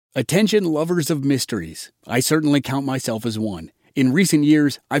Attention lovers of mysteries. I certainly count myself as one. In recent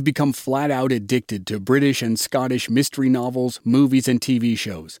years, I've become flat out addicted to British and Scottish mystery novels, movies, and TV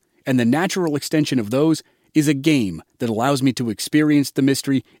shows. And the natural extension of those is a game that allows me to experience the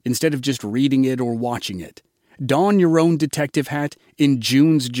mystery instead of just reading it or watching it. Don your own detective hat in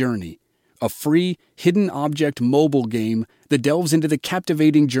June's Journey, a free, hidden object mobile game that delves into the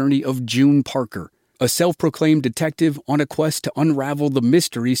captivating journey of June Parker, a self-proclaimed detective on a quest to unravel the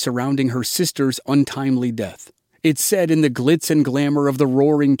mystery surrounding her sister's untimely death. It's set in the glitz and glamour of the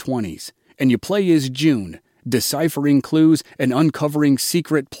Roaring '20s, and you play as June, deciphering clues and uncovering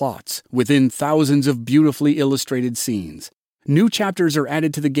secret plots within thousands of beautifully illustrated scenes. New chapters are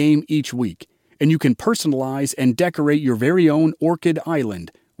added to the game each week, and you can personalize and decorate your very own Orchid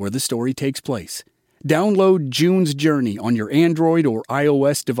Island, where the story takes place. Download June's Journey on your Android or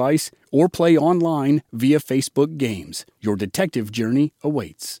iOS device, or play online via Facebook Games. Your detective journey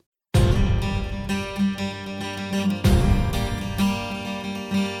awaits.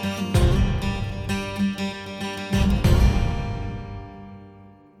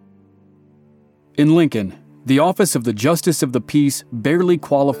 In Lincoln, the office of the Justice of the Peace barely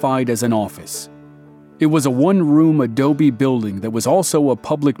qualified as an office. It was a one-room adobe building that was also a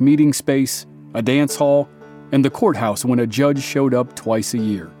public meeting space, a dance hall, and the courthouse when a judge showed up twice a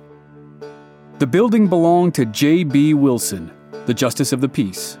year. The building belonged to J.B. Wilson, the Justice of the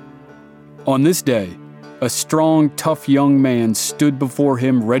Peace. On this day, a strong, tough young man stood before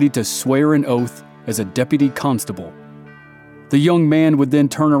him ready to swear an oath as a deputy constable. The young man would then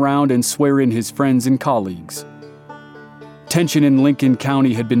turn around and swear in his friends and colleagues. Tension in Lincoln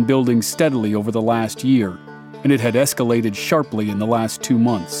County had been building steadily over the last year, and it had escalated sharply in the last 2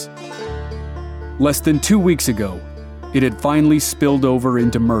 months. Less than 2 weeks ago, it had finally spilled over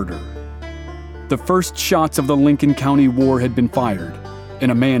into murder. The first shots of the Lincoln County War had been fired, and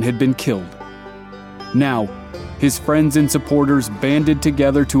a man had been killed. Now, his friends and supporters banded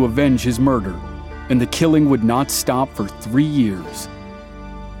together to avenge his murder, and the killing would not stop for 3 years.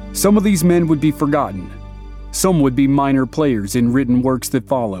 Some of these men would be forgotten. Some would be minor players in written works that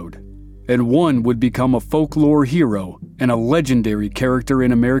followed, and one would become a folklore hero and a legendary character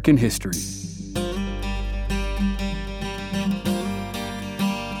in American history.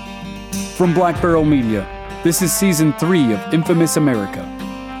 From Black Barrel Media, this is Season 3 of Infamous America.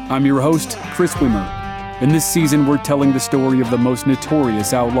 I'm your host, Chris Wimmer, and this season we're telling the story of the most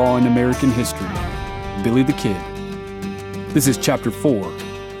notorious outlaw in American history, Billy the Kid. This is Chapter 4,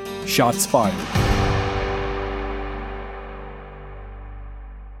 Shots Fired.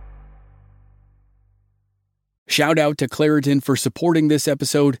 Shout out to Claritin for supporting this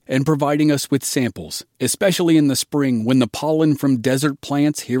episode and providing us with samples, especially in the spring when the pollen from desert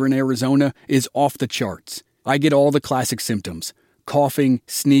plants here in Arizona is off the charts. I get all the classic symptoms: coughing,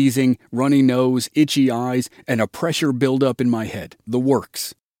 sneezing, runny nose, itchy eyes, and a pressure buildup in my head. The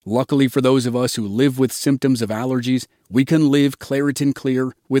works. Luckily for those of us who live with symptoms of allergies, we can live Claritin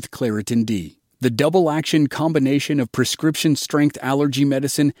Clear with Claritin D. The double-action combination of prescription-strength allergy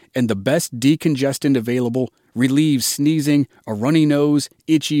medicine and the best decongestant available relieves sneezing, a runny nose,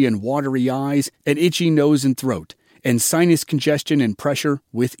 itchy and watery eyes, an itchy nose and throat, and sinus congestion and pressure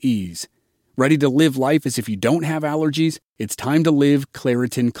with ease. Ready to live life as if you don't have allergies? It's time to live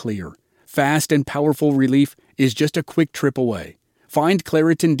Claritin Clear. Fast and powerful relief is just a quick trip away. Find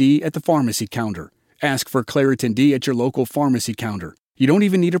Claritin D at the pharmacy counter. Ask for Claritin D at your local pharmacy counter. You don't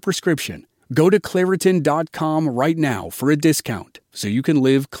even need a prescription. Go to Claritin.com right now for a discount so you can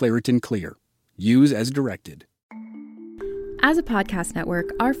live Claritin Clear. Use as directed. As a podcast network,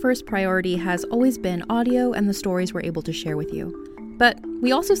 our first priority has always been audio and the stories we're able to share with you. But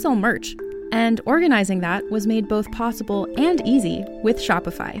we also sell merch, and organizing that was made both possible and easy with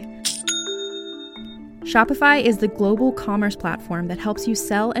Shopify. Shopify is the global commerce platform that helps you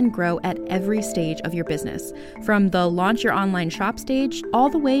sell and grow at every stage of your business, from the launch your online shop stage all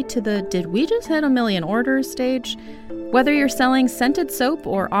the way to the did we just hit 1 million orders stage. Whether you're selling scented soap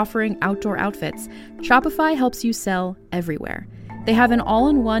or offering outdoor outfits, Shopify helps you sell everywhere. They have an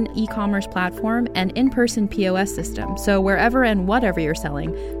all-in-one e-commerce platform and in-person POS system, so wherever and whatever you're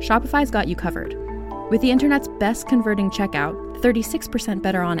selling, Shopify's got you covered. With the internet's best converting checkout, 36%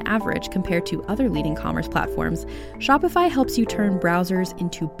 better on average compared to other leading commerce platforms, Shopify helps you turn browsers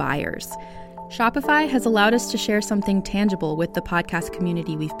into buyers. Shopify has allowed us to share something tangible with the podcast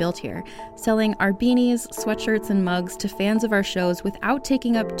community we've built here, selling our beanies, sweatshirts, and mugs to fans of our shows without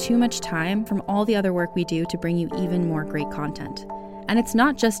taking up too much time from all the other work we do to bring you even more great content. And it's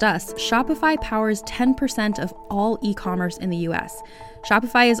not just us. Shopify powers 10% of all e-commerce in the US.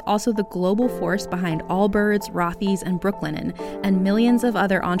 Shopify is also the global force behind Allbirds, Rothy's, and Brooklinen, and millions of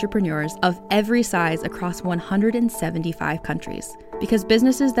other entrepreneurs of every size across 175 countries. Because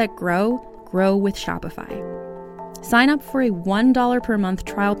businesses that grow with Shopify. Sign up for a $1 per month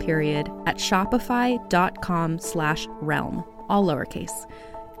trial period at shopify.com/realm, all lowercase.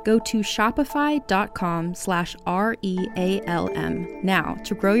 Go to shopify.com/REALM now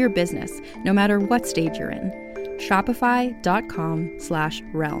to grow your business, no matter what stage you're in.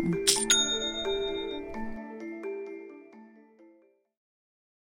 Shopify.com/realm.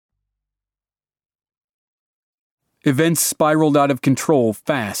 Events spiraled out of control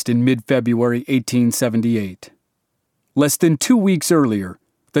fast in mid-February 1878. Less than 2 weeks earlier,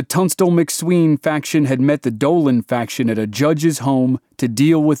 the Tunstall-McSween faction had met the Dolan faction at a judge's home to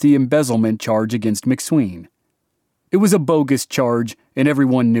deal with the embezzlement charge against McSween. It was a bogus charge, and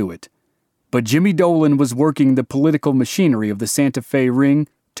everyone knew it. But Jimmy Dolan was working the political machinery of the Santa Fe ring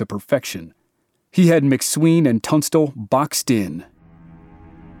to perfection. He had McSween and Tunstall boxed in.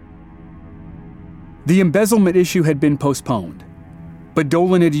 The embezzlement issue had been postponed, but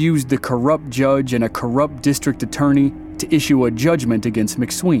Dolan had used the corrupt judge and a corrupt district attorney to issue a judgment against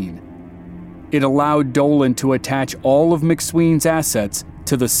McSween. It allowed Dolan to attach all of McSween's assets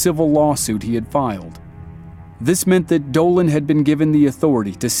to the civil lawsuit he had filed. This meant that Dolan had been given the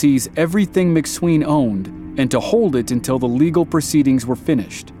authority to seize everything McSween owned and to hold it until the legal proceedings were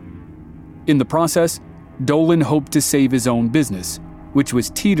finished. In the process, Dolan hoped to save his own business, which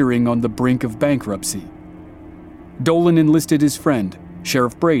was teetering on the brink of bankruptcy. Dolan enlisted his friend,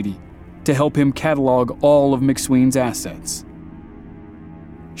 Sheriff Brady, to help him catalog all of McSween's assets.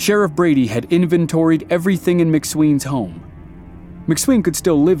 Sheriff Brady had inventoried everything in McSween's home. McSween could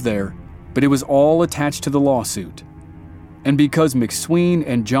still live there, but it was all attached to the lawsuit. And because McSween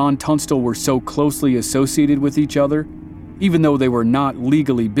and John Tunstall were so closely associated with each other, even though they were not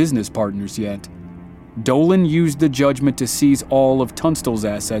legally business partners yet, Dolan used the judgment to seize all of Tunstall's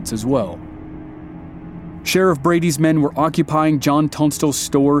assets as well. Sheriff Brady's men were occupying John Tunstall's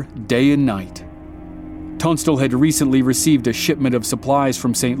store day and night. Tunstall had recently received a shipment of supplies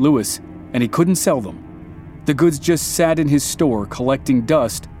from St. Louis, and he couldn't sell them. The goods just sat in his store collecting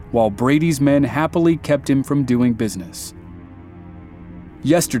dust while Brady's men happily kept him from doing business.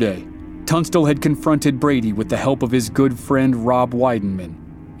 Yesterday, Tunstall had confronted Brady with the help of his good friend Rob Weidenman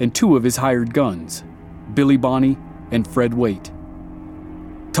and 2 of his hired guns, Billy Bonney and Fred Waite.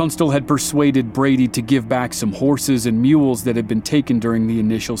 Tunstall had persuaded Brady to give back some horses and mules that had been taken during the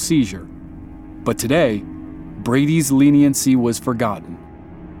initial seizure. But today, Brady's leniency was forgotten.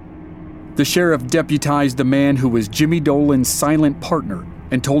 The sheriff deputized the man who was Jimmy Dolan's silent partner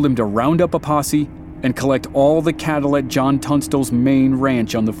and told him to round up a posse and collect all the cattle at John Tunstall's main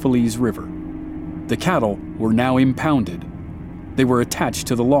ranch on the Feliz River. The cattle were now impounded. They were attached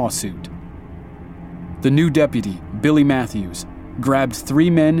to the lawsuit. The new deputy, Billy Matthews, grabbed 3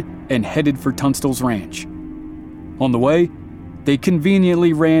 men and headed for Tunstall's ranch. On the way, they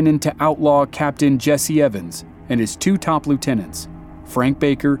conveniently ran into outlaw Captain Jesse Evans and his 2 top lieutenants, Frank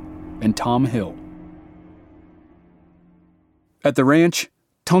Baker and Tom Hill. At the ranch,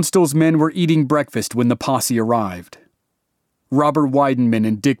 Tunstall's men were eating breakfast when the posse arrived. Robert Weidenman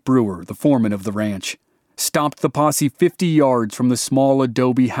and Dick Brewer, the foreman of the ranch, stopped the posse 50 yards from the small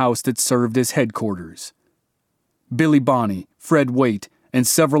adobe house that served as headquarters. Billy Bonney, Fred Waite, and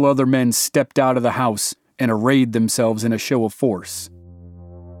several other men stepped out of the house and arrayed themselves in a show of force.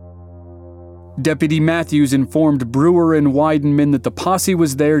 Deputy Matthews informed Brewer and Weidenman that the posse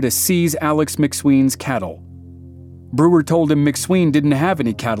was there to seize Alex McSween's cattle. Brewer told him McSween didn't have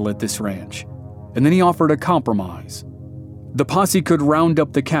any cattle at this ranch, and then he offered a compromise. The posse could round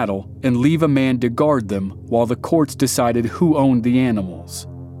up the cattle and leave a man to guard them while the courts decided who owned the animals.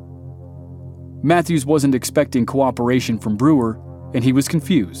 Matthews wasn't expecting cooperation from Brewer, and he was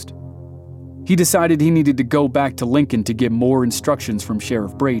confused. He decided he needed to go back to Lincoln to get more instructions from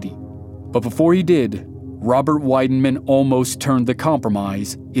Sheriff Brady. But before he did, Robert Weidenman almost turned the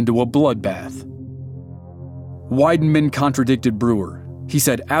compromise into a bloodbath. Weidenman contradicted Brewer. He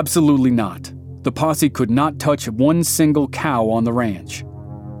said absolutely not. The posse could not touch one single cow on the ranch.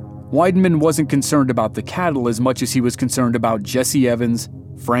 Weidenman wasn't concerned about the cattle as much as he was concerned about Jesse Evans,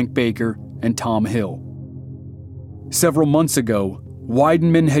 Frank Baker, and Tom Hill. Several months ago,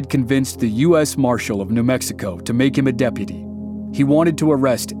 Weidenman had convinced the U.S. Marshal of New Mexico to make him a deputy. He wanted to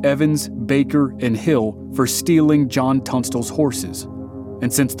arrest Evans, Baker, and Hill for stealing John Tunstall's horses.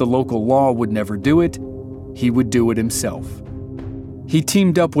 And since the local law would never do it, he would do it himself. He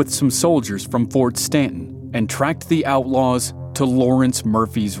teamed up with some soldiers from Fort Stanton and tracked the outlaws to Lawrence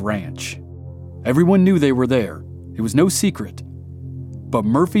Murphy's ranch. Everyone knew they were there. It was no secret. But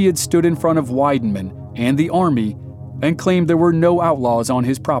Murphy had stood in front of Weidenman and the army and claimed there were no outlaws on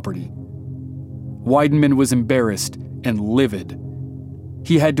his property. Weidenman was embarrassed and livid.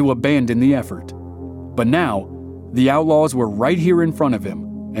 He had to abandon the effort. But now, the outlaws were right here in front of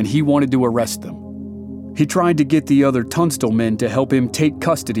him, and he wanted to arrest them. He tried to get the other Tunstall men to help him take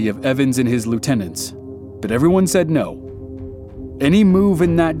custody of Evans and his lieutenants, but everyone said no. Any move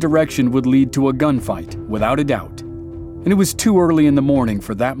in that direction would lead to a gunfight, without a doubt, and it was too early in the morning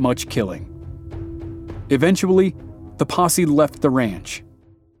for that much killing. Eventually, the posse left the ranch.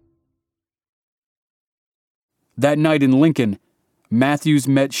 That night in Lincoln, Matthews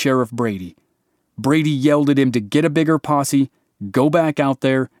met Sheriff Brady. Brady yelled at him to get a bigger posse, go back out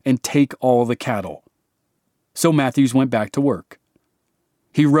there, and take all the cattle. So Matthews went back to work.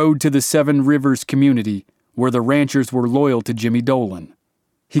 He rode to the Seven Rivers community, where the ranchers were loyal to Jimmy Dolan.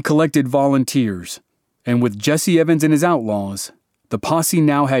 He collected volunteers, and with Jesse Evans and his outlaws, the posse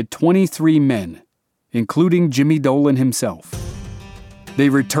now had 23 men, including Jimmy Dolan himself. They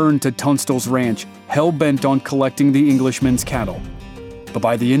returned to Tunstall's ranch, hell-bent on collecting the Englishman's cattle. But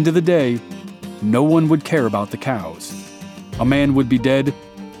by the end of the day, no one would care about the cows. A man would be dead,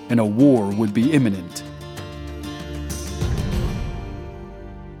 and a war would be imminent.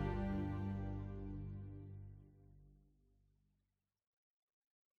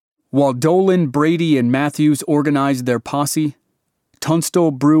 While Dolan, Brady, and Matthews organized their posse,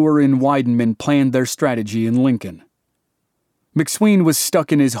 Tunstall, Brewer, and Weidenman planned their strategy in Lincoln. McSween was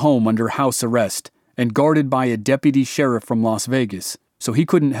stuck in his home under house arrest and guarded by a deputy sheriff from Las Vegas, so he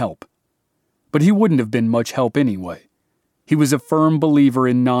couldn't help. But he wouldn't have been much help anyway. He was a firm believer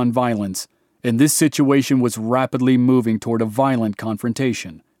in nonviolence, and this situation was rapidly moving toward a violent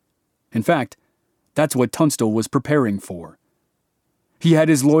confrontation. In fact, that's what Tunstall was preparing for. He had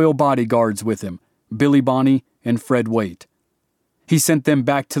his loyal bodyguards with him, Billy Bonney and Fred Waite. He sent them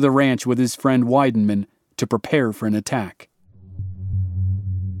back to the ranch with his friend Weidenman to prepare for an attack.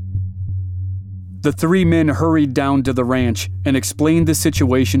 The three men hurried down to the ranch and explained the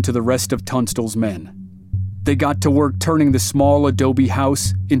situation to the rest of Tunstall's men. They got to work turning the small adobe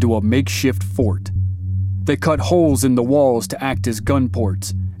house into a makeshift fort. They cut holes in the walls to act as gun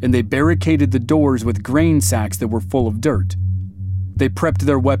ports, and they barricaded the doors with grain sacks that were full of dirt. They prepped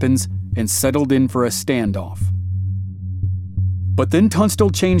their weapons and settled in for a standoff. But then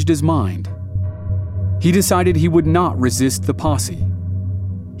Tunstall changed his mind. He decided he would not resist the posse.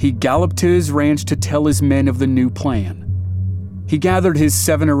 He galloped to his ranch to tell his men of the new plan. He gathered his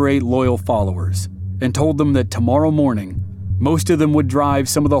 7 or 8 loyal followers and told them that tomorrow morning, most of them would drive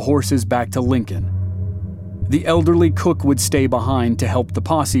some of the horses back to Lincoln. The elderly cook would stay behind to help the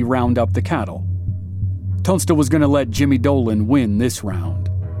posse round up the cattle. Tunstall was going to let Jimmy Dolan win this round.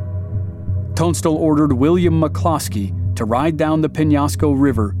 Tunstall ordered William McCloskey to ride down the Penasco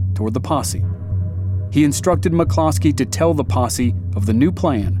River toward the posse. He instructed McCloskey to tell the posse of the new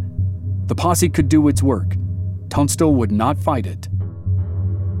plan. The posse could do its work. Tunstall would not fight it.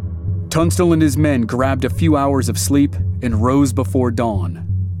 Tunstall and his men grabbed a few hours of sleep and rose before dawn.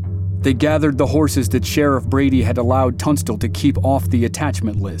 They gathered the horses that Sheriff Brady had allowed Tunstall to keep off the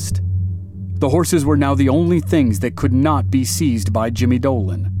attachment list. The horses were now the only things that could not be seized by Jimmy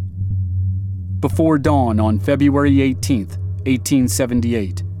Dolan. Before dawn on February 18,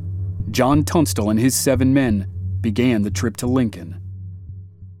 1878, John Tunstall and his 7 men began the trip to Lincoln.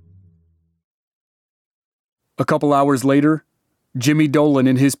 A couple hours later, Jimmy Dolan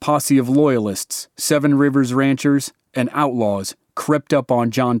and his posse of loyalists, Seven Rivers ranchers, and outlaws crept up on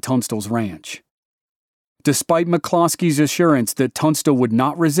John Tunstall's ranch. Despite McCloskey's assurance that Tunstall would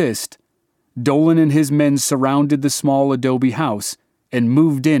not resist, Dolan and his men surrounded the small adobe house and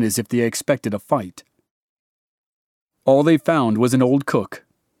moved in as if they expected a fight. All they found was an old cook.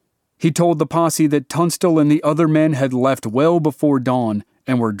 He told the posse that Tunstall and the other men had left well before dawn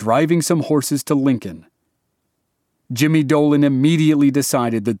and were driving some horses to Lincoln. Jimmy Dolan immediately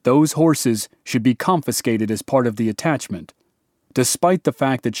decided that those horses should be confiscated as part of the attachment, despite the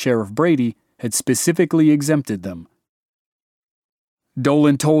fact that Sheriff Brady had specifically exempted them.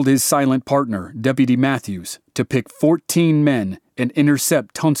 Dolan told his silent partner, Deputy Matthews, to pick 14 men and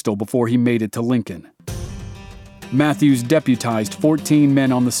intercept Tunstall before he made it to Lincoln. Matthews deputized 14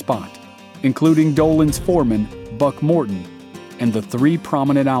 men on the spot, including Dolan's foreman, Buck Morton, and the 3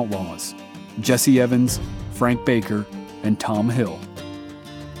 prominent outlaws, Jesse Evans, Frank Baker, and Tom Hill.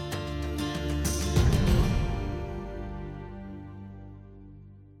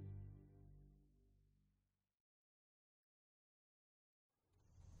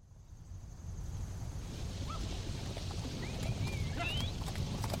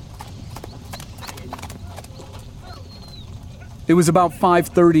 It was about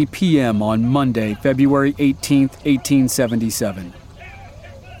 5:30 p.m. on Monday, February 18, 1877.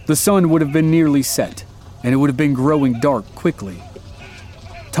 The sun would have been nearly set, and it would have been growing dark quickly.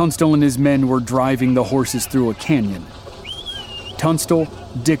 Tunstall and his men were driving the horses through a canyon. Tunstall,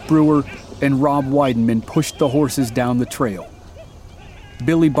 Dick Brewer, and Rob Weidenman pushed the horses down the trail.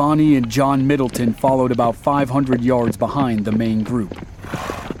 Billy Bonney and John Middleton followed about 500 yards behind the main group.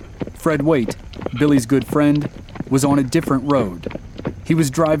 Fred Waite, Billy's good friend, was on a different road. He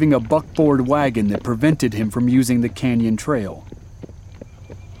was driving a buckboard wagon that prevented him from using the canyon trail.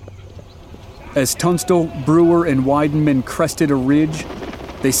 As Tunstall, Brewer, and Weidenman crested a ridge,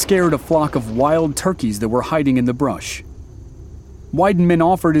 they scared a flock of wild turkeys that were hiding in the brush. Weidenman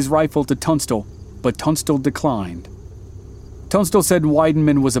offered his rifle to Tunstall, but Tunstall declined. Tunstall said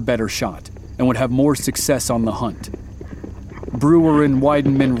Weidenman was a better shot and would have more success on the hunt. Brewer and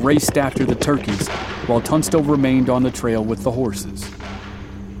Weidenman raced after the turkeys, while Tunstall remained on the trail with the horses.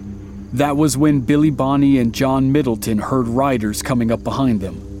 That was when Billy Bonney and John Middleton heard riders coming up behind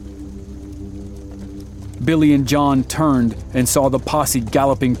them. Billy and John turned and saw the posse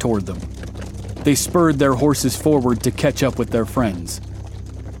galloping toward them. They spurred their horses forward to catch up with their friends.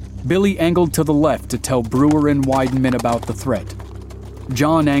 Billy angled to the left to tell Brewer and Weidenman about the threat.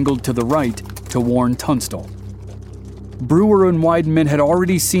 John angled to the right to warn Tunstall. Brewer and Weidenman had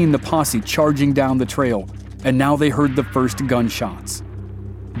already seen the posse charging down the trail, and now they heard the first gunshots.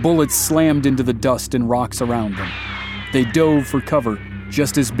 Bullets slammed into the dust and rocks around them. They dove for cover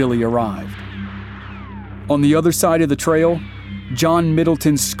just as Billy arrived. On the other side of the trail, John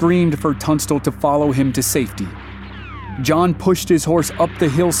Middleton screamed for Tunstall to follow him to safety. John pushed his horse up the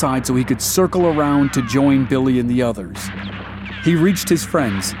hillside so he could circle around to join Billy and the others. He reached his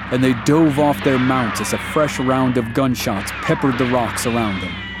friends, and they dove off their mounts as a fresh round of gunshots peppered the rocks around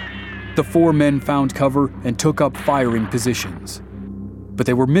them. The four men found cover and took up firing positions. But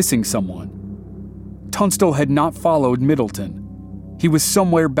they were missing someone. Tunstall had not followed Middleton. He was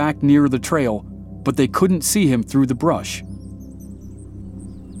somewhere back near the trail, but they couldn't see him through the brush.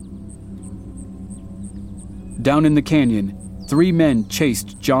 Down in the canyon, 3 men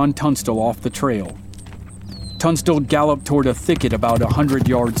chased John Tunstall off the trail. Tunstall galloped toward a thicket about 100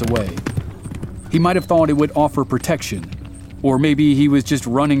 yards away. He might have thought it would offer protection, or maybe he was just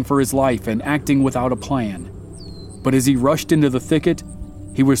running for his life and acting without a plan. But as he rushed into the thicket,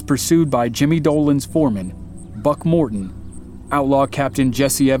 he was pursued by Jimmy Dolan's foreman, Buck Morton, outlaw Captain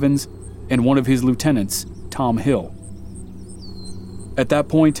Jesse Evans, and one of his lieutenants, Tom Hill. At that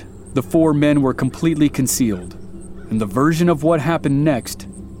point, the 4 men were completely concealed, and the version of what happened next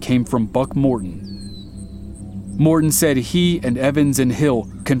came from Buck Morton. Morton said he and Evans and Hill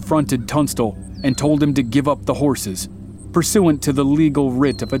confronted Tunstall and told him to give up the horses, pursuant to the legal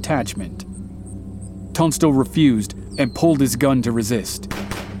writ of attachment. Tunstall refused and pulled his gun to resist.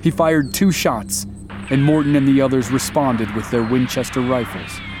 He fired 2 shots, and Morton and the others responded with their Winchester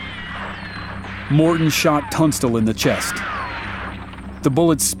rifles. Morton shot Tunstall in the chest. The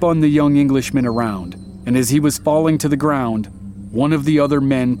bullet spun the young Englishman around, and as he was falling to the ground, one of the other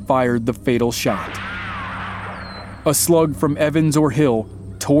men fired the fatal shot. A slug from Evans or Hill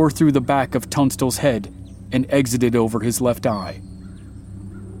tore through the back of Tunstall's head and exited over his left eye.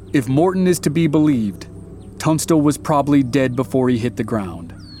 If Morton is to be believed, Tunstall was probably dead before he hit the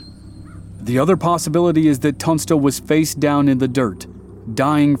ground. The other possibility is that Tunstall was face down in the dirt,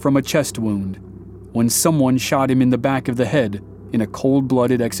 dying from a chest wound, when someone shot him in the back of the head in a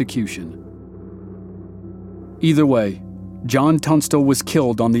cold-blooded execution. Either way, John Tunstall was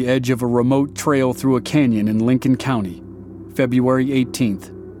killed on the edge of a remote trail through a canyon in Lincoln County, February 18,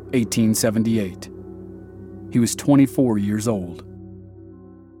 1878. He was 24 years old.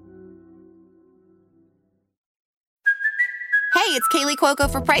 Hey, it's Kaylee Cuoco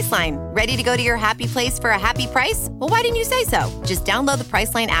for Priceline. Ready to go to your happy place for a happy price? Well, why didn't you say so? Just download the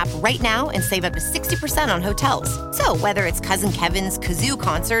Priceline app right now and save up to 60% on hotels. So whether it's Cousin Kevin's Kazoo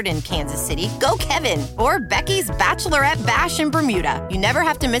Concert in Kansas City, go Kevin, or Becky's Bachelorette Bash in Bermuda, you never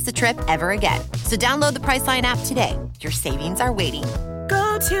have to miss a trip ever again. So download the Priceline app today. Your savings are waiting.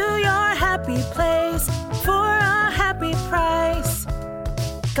 Go to your happy place for a happy price.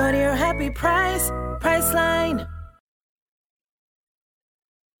 Go to your happy price, Priceline.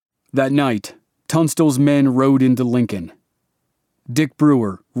 That night, Tunstall's men rode into Lincoln. Dick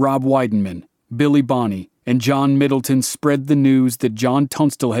Brewer, Rob Weidenman, Billy Bonney, and John Middleton spread the news that John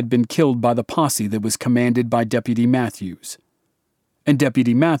Tunstall had been killed by the posse that was commanded by Deputy Matthews. And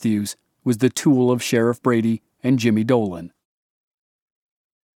Deputy Matthews was the tool of Sheriff Brady and Jimmy Dolan.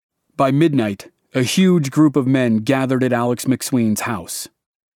 By midnight, a huge group of men gathered at Alex McSween's house.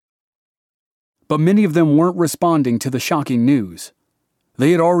 But many of them weren't responding to the shocking news.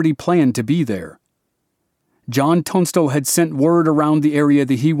 They had already planned to be there. John Tunstall had sent word around the area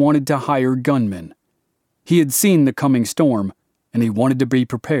that he wanted to hire gunmen. He had seen the coming storm, and he wanted to be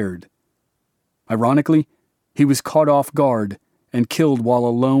prepared. Ironically, he was caught off guard and killed while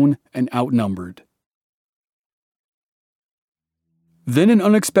alone and outnumbered. Then an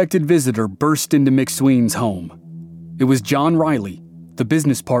unexpected visitor burst into McSween's home. It was John Riley, the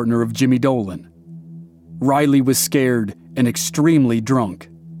business partner of Jimmy Dolan. Riley was scared and extremely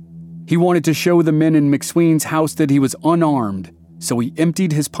drunk. He wanted to show the men in McSween's house that he was unarmed, so he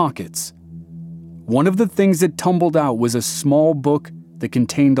emptied his pockets. One of the things that tumbled out was a small book that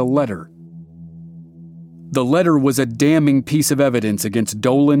contained a letter. The letter was a damning piece of evidence against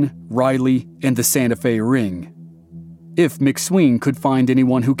Dolan, Riley, and the Santa Fe Ring, if McSween could find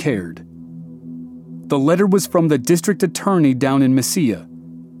anyone who cared. The letter was from the district attorney down in Mesilla,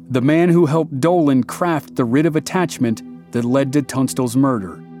 the man who helped Dolan craft the writ of attachment that led to Tunstall's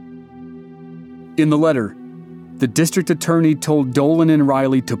murder. In the letter, the district attorney told Dolan and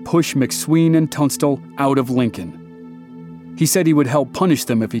Riley to push McSween and Tunstall out of Lincoln. He said he would help punish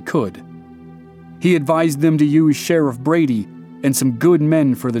them if he could. He advised them to use Sheriff Brady and some good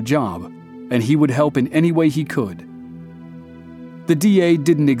men for the job, and he would help in any way he could. The DA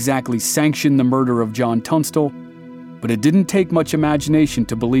didn't exactly sanction the murder of John Tunstall, but it didn't take much imagination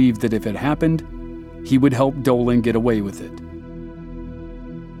to believe that if it happened, he would help Dolan get away with it.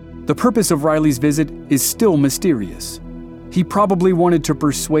 The purpose of Riley's visit is still mysterious. He probably wanted to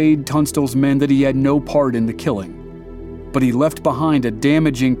persuade Tunstall's men that he had no part in the killing, but he left behind a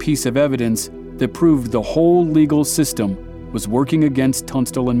damaging piece of evidence that proved the whole legal system was working against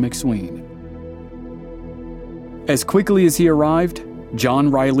Tunstall and McSween. As quickly as he arrived,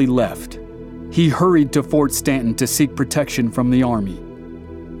 John Riley left. He hurried to Fort Stanton to seek protection from the Army.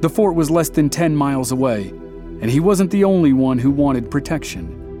 The fort was less than 10 miles away, and he wasn't the only one who wanted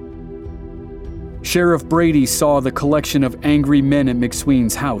protection. Sheriff Brady saw the collection of angry men at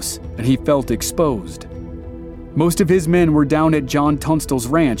McSween's house, and he felt exposed. Most of his men were down at John Tunstall's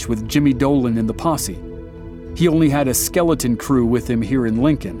ranch with Jimmy Dolan and the posse. He only had a skeleton crew with him here in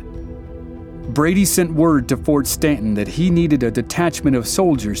Lincoln. Brady sent word to Fort Stanton that he needed a detachment of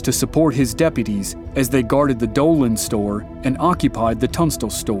soldiers to support his deputies as they guarded the Dolan store and occupied the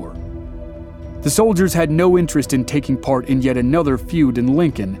Tunstall store. The soldiers had no interest in taking part in yet another feud in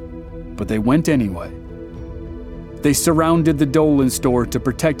Lincoln, but they went anyway. They surrounded the Dolan store to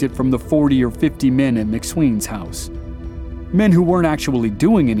protect it from the 40 or 50 men at McSween's house. Men who weren't actually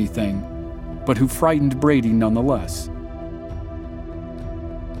doing anything, but who frightened Brady nonetheless.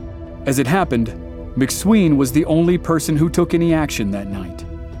 As it happened, McSween was the only person who took any action that night.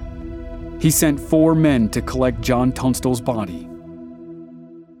 He sent 4 men to collect John Tunstall's body.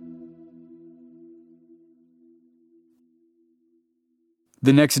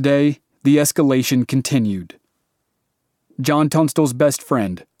 The next day, the escalation continued. John Tunstall's best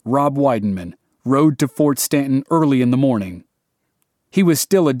friend, Rob Weidenman, rode to Fort Stanton early in the morning. He was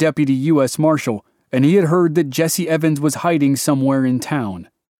still a deputy U.S. Marshal, and he had heard that Jesse Evans was hiding somewhere in town.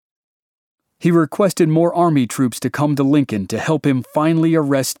 He requested more Army troops to come to Lincoln to help him finally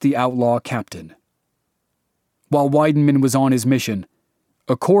arrest the outlaw captain. While Weidenman was on his mission,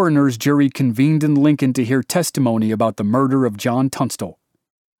 a coroner's jury convened in Lincoln to hear testimony about the murder of John Tunstall.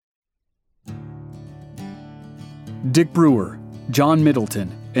 Dick Brewer, John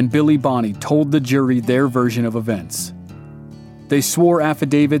Middleton, and Billy Bonney told the jury their version of events. They swore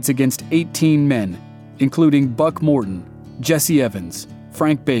affidavits against 18 men, including Buck Morton, Jesse Evans,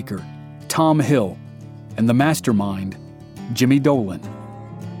 Frank Baker, Tom Hill, and the mastermind, Jimmy Dolan.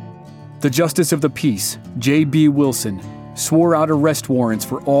 The Justice of the Peace, J.B. Wilson, swore out arrest warrants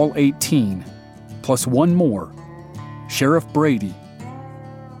for all 18, plus one more, Sheriff Brady.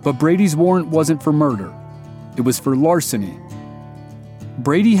 But Brady's warrant wasn't for murder. It was for larceny.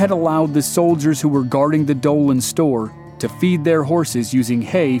 Brady had allowed the soldiers who were guarding the Dolan store to feed their horses using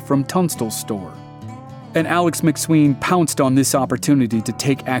hay from Tunstall's store. And Alex McSween pounced on this opportunity to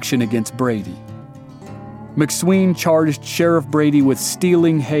take action against Brady. McSween charged Sheriff Brady with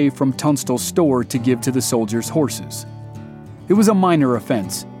stealing hay from Tunstall's store to give to the soldiers' horses. It was a minor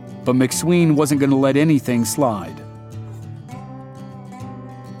offense, but McSween wasn't going to let anything slide.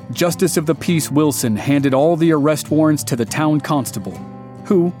 Justice of the Peace Wilson handed all the arrest warrants to the town constable,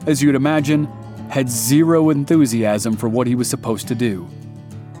 who, as you'd imagine, had zero enthusiasm for what he was supposed to do.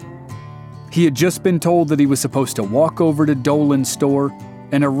 He had just been told that he was supposed to walk over to Dolan's store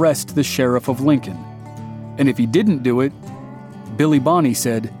and arrest the sheriff of Lincoln. And if he didn't do it, Billy Bonney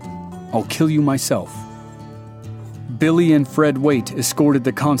said, "I'll kill you myself." Billy and Fred Waite escorted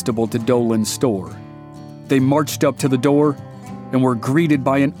the constable to Dolan's store. They marched up to the door and were greeted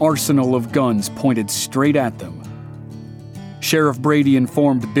by an arsenal of guns pointed straight at them. Sheriff Brady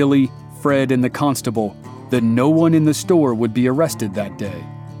informed Billy, Fred, and the constable that no one in the store would be arrested that day.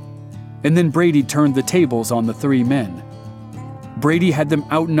 And then Brady turned the tables on the three men. Brady had them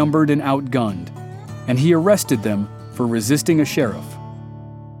outnumbered and outgunned, and he arrested them for resisting a sheriff.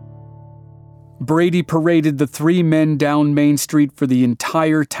 Brady paraded the three men down Main Street for the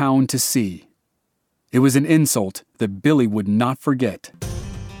entire town to see. It was an insult that Billy would not forget.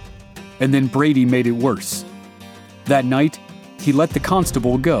 And then Brady made it worse. That night, he let the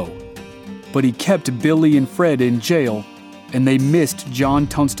constable go, but he kept Billy and Fred in jail, and they missed John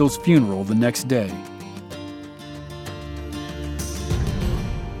Tunstall's funeral the next day.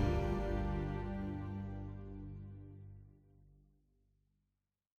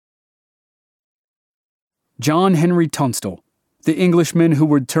 John Henry Tunstall, the Englishman who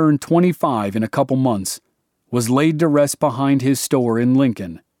would turn 25 in a couple months, was laid to rest behind his store in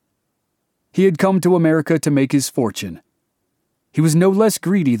Lincoln. He had come to America to make his fortune. He was no less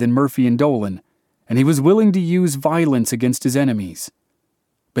greedy than Murphy and Dolan, and he was willing to use violence against his enemies.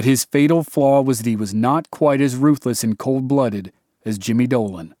 But his fatal flaw was that he was not quite as ruthless and cold-blooded as Jimmy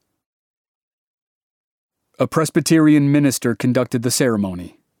Dolan. A Presbyterian minister conducted the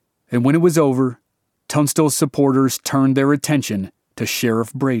ceremony, and when it was over, Tunstall's supporters turned their attention to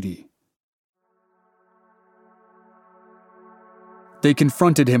Sheriff Brady. They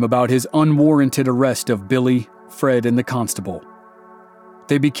confronted him about his unwarranted arrest of Billy, Fred, and the constable.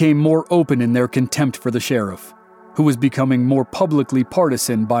 They became more open in their contempt for the sheriff, who was becoming more publicly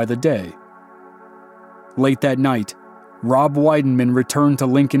partisan by the day. Late that night, Rob Weidenman returned to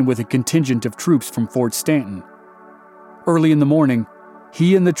Lincoln with a contingent of troops from Fort Stanton. Early in the morning,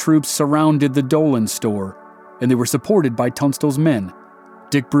 he and the troops surrounded the Dolan store, and they were supported by Tunstall's men,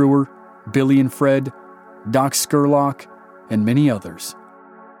 Dick Brewer, Billy and Fred, Doc Scurlock, and many others.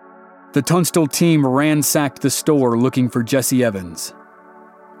 The Tunstall team ransacked the store looking for Jesse Evans.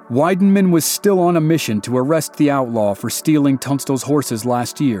 Weidenman was still on a mission to arrest the outlaw for stealing Tunstall's horses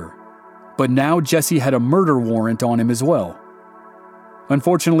last year, but now Jesse had a murder warrant on him as well.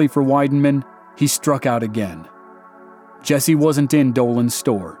 Unfortunately for Weidenman, he struck out again. Jesse wasn't in Dolan's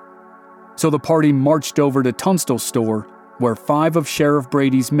store, so the party marched over to Tunstall's store, where 5 of Sheriff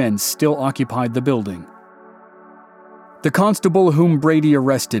Brady's men still occupied the building. The constable whom Brady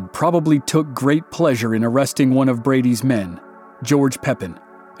arrested probably took great pleasure in arresting one of Brady's men, George Pepin,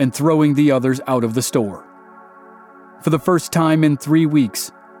 and throwing the others out of the store. For the first time in 3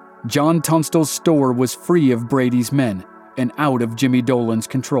 weeks, John Tunstall's store was free of Brady's men and out of Jimmy Dolan's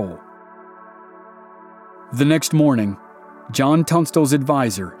control. The next morning, John Tunstall's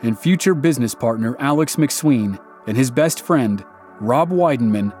advisor and future business partner Alex McSween and his best friend, Rob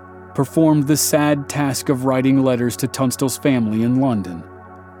Weidenman, performed the sad task of writing letters to Tunstall's family in London.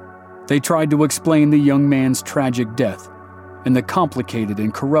 They tried to explain the young man's tragic death and the complicated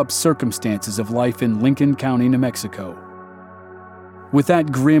and corrupt circumstances of life in Lincoln County, New Mexico. With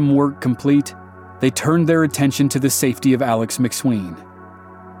that grim work complete, they turned their attention to the safety of Alex McSween.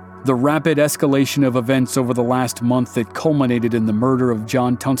 The rapid escalation of events over the last month that culminated in the murder of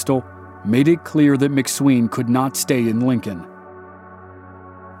John Tunstall made it clear that McSween could not stay in Lincoln.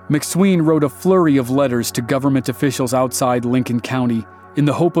 McSween wrote a flurry of letters to government officials outside Lincoln County in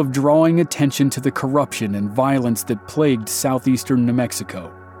the hope of drawing attention to the corruption and violence that plagued southeastern New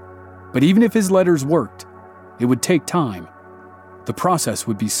Mexico. But even if his letters worked, it would take time. The process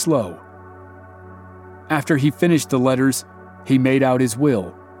would be slow. After he finished the letters, he made out his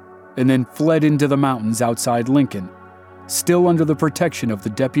will, and then fled into the mountains outside Lincoln, still under the protection of the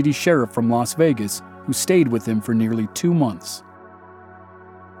deputy sheriff from Las Vegas, who stayed with him for nearly 2 months.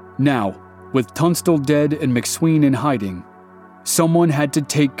 Now, with Tunstall dead and McSween in hiding, someone had to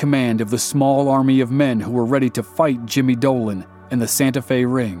take command of the small army of men who were ready to fight Jimmy Dolan and the Santa Fe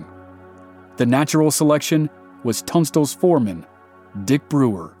Ring. The natural selection was Tunstall's foreman, Dick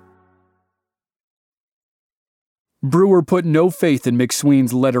Brewer. Brewer put no faith in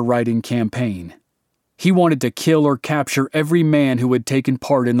McSween's letter-writing campaign. He wanted to kill or capture every man who had taken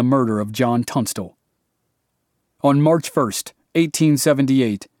part in the murder of John Tunstall. On March 1st,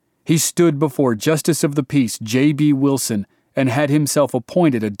 1878, he stood before Justice of the Peace J.B. Wilson and had himself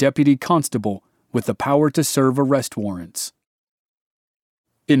appointed a deputy constable with the power to serve arrest warrants.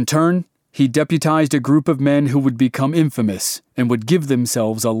 In turn, he deputized a group of men who would become infamous and would give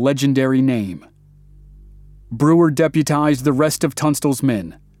themselves a legendary name. Brewer deputized the rest of Tunstall's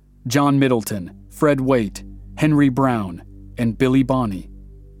men, John Middleton, Fred Waite, Henry Brown, and Billy Bonney.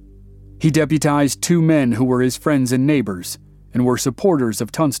 He deputized 2 men who were his friends and neighbors and were supporters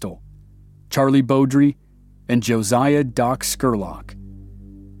of Tunstall, Charlie Beaudry and Josiah Doc Scurlock.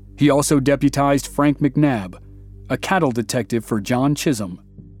 He also deputized Frank McNabb, a cattle detective for John Chisholm.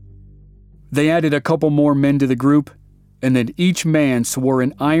 They added a couple more men to the group, and then each man swore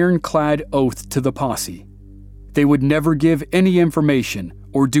an ironclad oath to the posse. They would never give any information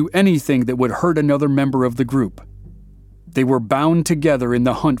or do anything that would hurt another member of the group. They were bound together in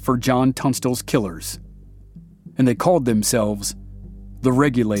the hunt for John Tunstall's killers, and they called themselves the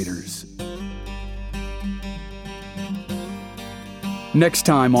Regulators. Next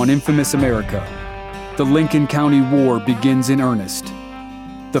time on Infamous America, the Lincoln County War begins in earnest.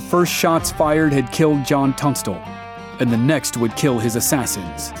 The first shots fired had killed John Tunstall, and the next would kill his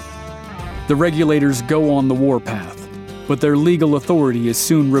assassins. The Regulators go on the warpath, but their legal authority is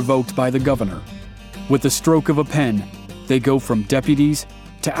soon revoked by the governor. With the stroke of a pen, they go from deputies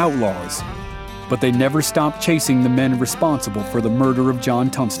to outlaws, but they never stop chasing the men responsible for the murder of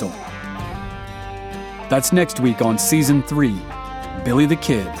John Tunstall. That's next week on Season 3, Billy the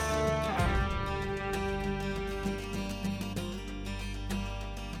Kid.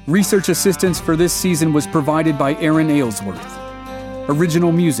 Research assistance for this season was provided by Aaron Aylesworth.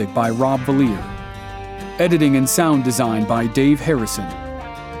 Original music by Rob Valier. Editing and sound design by Dave Harrison.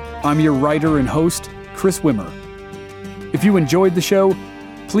 I'm your writer and host, Chris Wimmer. If you enjoyed the show,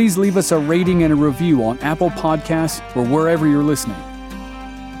 please leave us a rating and a review on Apple Podcasts or wherever you're listening.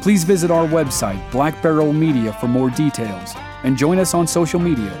 Please visit our website, Black Barrel Media, for more details, and join us on social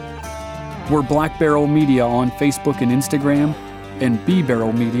media. We're Black Barrel Media on Facebook and Instagram, and B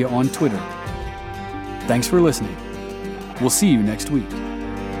Barrel Media on Twitter. Thanks for listening. We'll see you next week.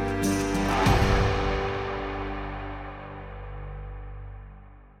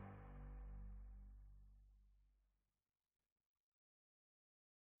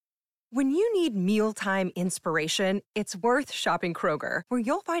 When you need mealtime inspiration, it's worth shopping Kroger, where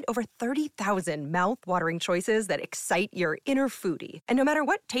you'll find over 30,000 mouth-watering choices that excite your inner foodie. And no matter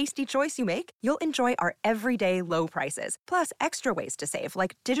what tasty choice you make, you'll enjoy our everyday low prices, plus extra ways to save,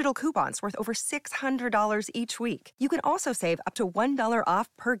 like digital coupons worth over $600 each week. You can also save up to $1 off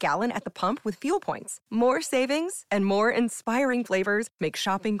per gallon at the pump with fuel points. More savings and more inspiring flavors make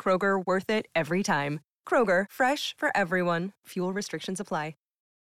shopping Kroger worth it every time. Kroger, fresh for everyone. Fuel restrictions apply.